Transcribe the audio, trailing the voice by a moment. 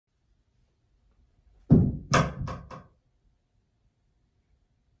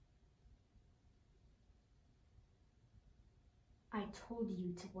I told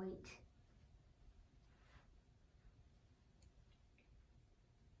you to wait.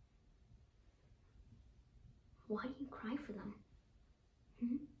 Why do you cry for them?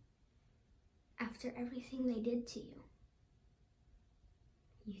 After everything they did to you.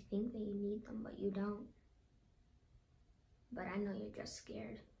 You think that you need them, but you don't. But I know you're just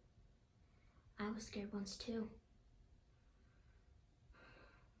scared. I was scared once too.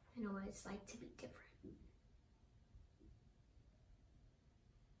 I know what it's like to be different.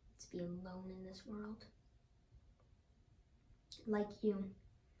 To be alone in this world. Like you,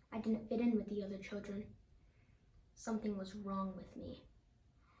 I didn't fit in with the other children. Something was wrong with me.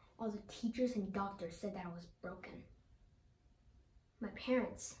 All the teachers and doctors said that I was broken. My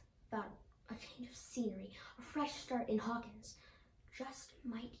parents thought a change of scenery, a fresh start in Hawkins, just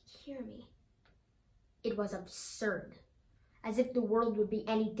might cure me. It was absurd, as if the world would be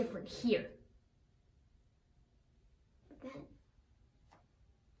any different here. But then,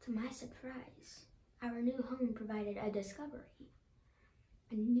 to my surprise, our new home provided a discovery,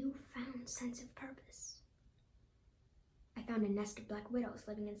 a newfound sense of purpose. I found a nest of black widows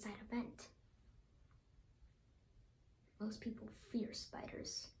living inside a vent. Most people fear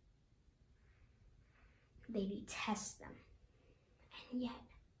spiders. They detest them. And yet,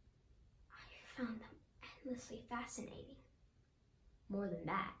 I found them endlessly fascinating. More than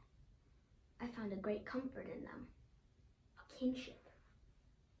that, I found a great comfort in them, a kinship.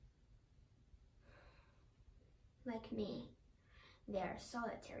 Like me, they are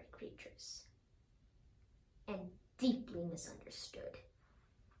solitary creatures, and deeply misunderstood.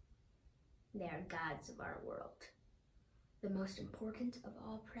 They are gods of our world, the most important of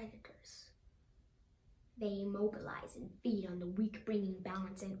all predators. They immobilize and feed on the weak, bringing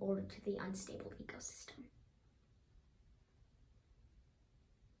balance and order to the unstable ecosystem.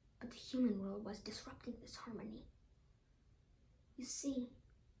 But the human world was disrupting this harmony. You see,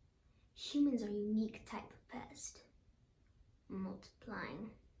 humans are a unique type of pest, multiplying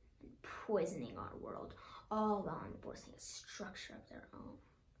and poisoning our world, all while enforcing a structure of their own.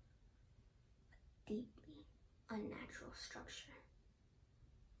 A deeply unnatural structure.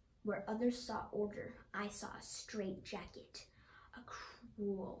 Where others saw order, I saw a straitjacket, a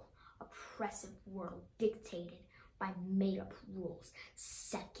cruel, oppressive world dictated by made-up rules.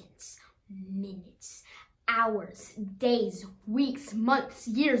 Seconds, minutes, hours, days, weeks, months,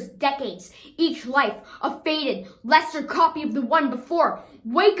 years, decades. Each life a faded, lesser copy of the one before.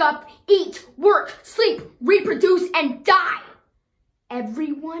 Wake up, eat, work, sleep, reproduce, and die.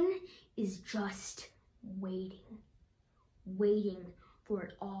 Everyone is just waiting. Waiting for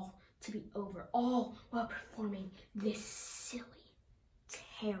it all to be over, all while performing this silly,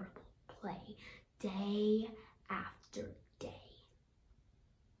 terrible play day after day.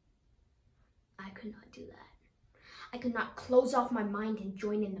 I could not do that. I could not close off my mind and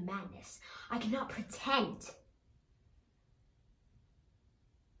join in the madness. I could not pretend.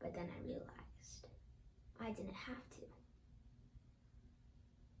 But then I realized I didn't have to.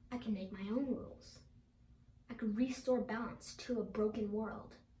 I could make my own rules. I could restore balance to a broken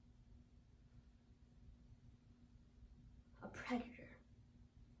world. A predator,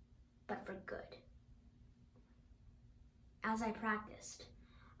 but for good. As I practiced,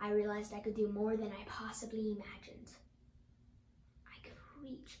 I realized I could do more than I possibly imagined. I could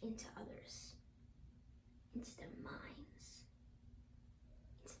reach into others, into their minds,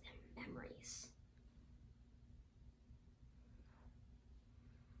 into their memories.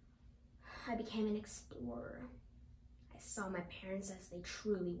 I became an explorer. I saw my parents as they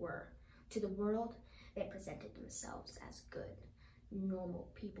truly were. To the world, they presented themselves as good, normal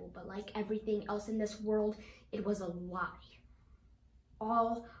people, but like everything else in this world, it was a lie.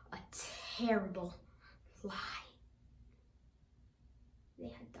 All a terrible lie. They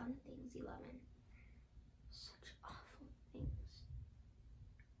had done things, 11. Such awful things.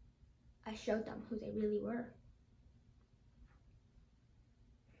 I showed them who they really were.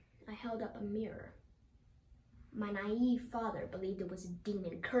 I held up a mirror. My naive father believed it was a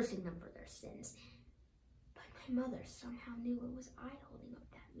demon cursing them for their sins. But my mother somehow knew it was I holding up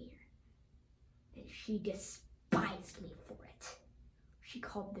that mirror. And she despised me for it. She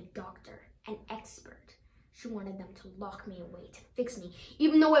called the doctor an expert. She wanted them to lock me away, to fix me,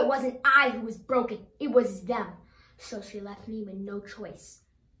 even though it wasn't I who was broken, it was them. So she left me with no choice.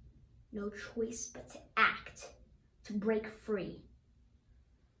 No choice but to act, to break free.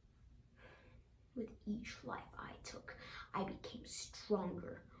 With each life I took, I became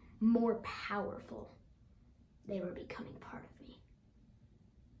stronger, more powerful. They were becoming part of me.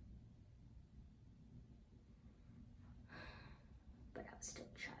 But I was still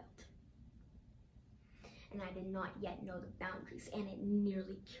a child. and I did not yet know the boundaries, and it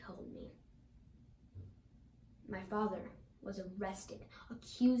nearly killed me. My father was arrested,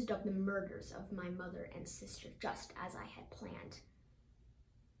 accused of the murders of my mother and sister, just as I had planned.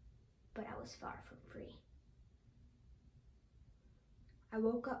 But I was far from free. I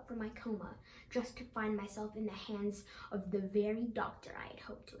woke up from my coma just to find myself in the hands of the very doctor I had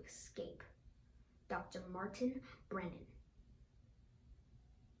hoped to escape, Dr. Martin Brennan.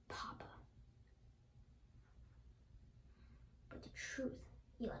 Papa. But the truth,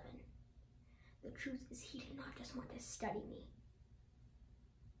 11, the truth is he did not just want to study me.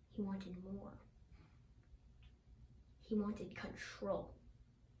 He wanted more. He wanted control.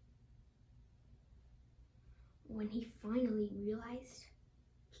 When he finally realized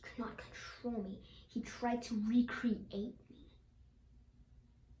he could not control me, he tried to recreate me.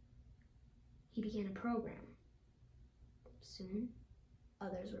 He began a program. Soon,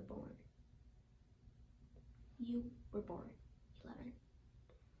 others were born. You were born, 11.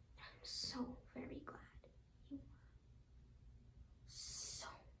 I'm so very glad you were. So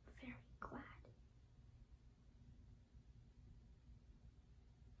very glad.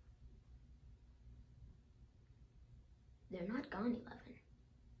 They're not gone, 11.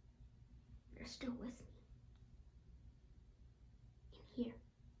 They're still with me. In here.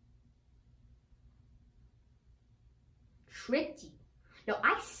 Tricked you. No,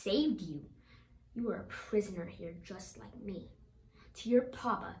 I saved you. You are a prisoner here just like me. To your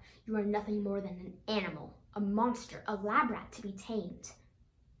papa, you are nothing more than an animal, a monster, a lab rat to be tamed.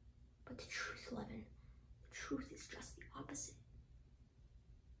 But the truth, 11, the truth is just the opposite.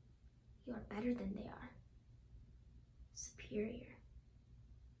 You are better than they are. Superior.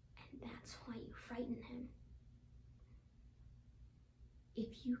 And that's why you frighten him.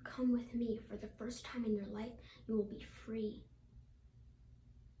 If you come with me for the first time in your life, you will be free.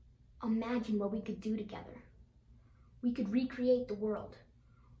 Imagine what we could do together. We could recreate the world.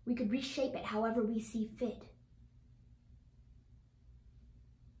 We could reshape it however we see fit.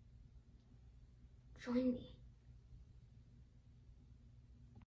 Join me.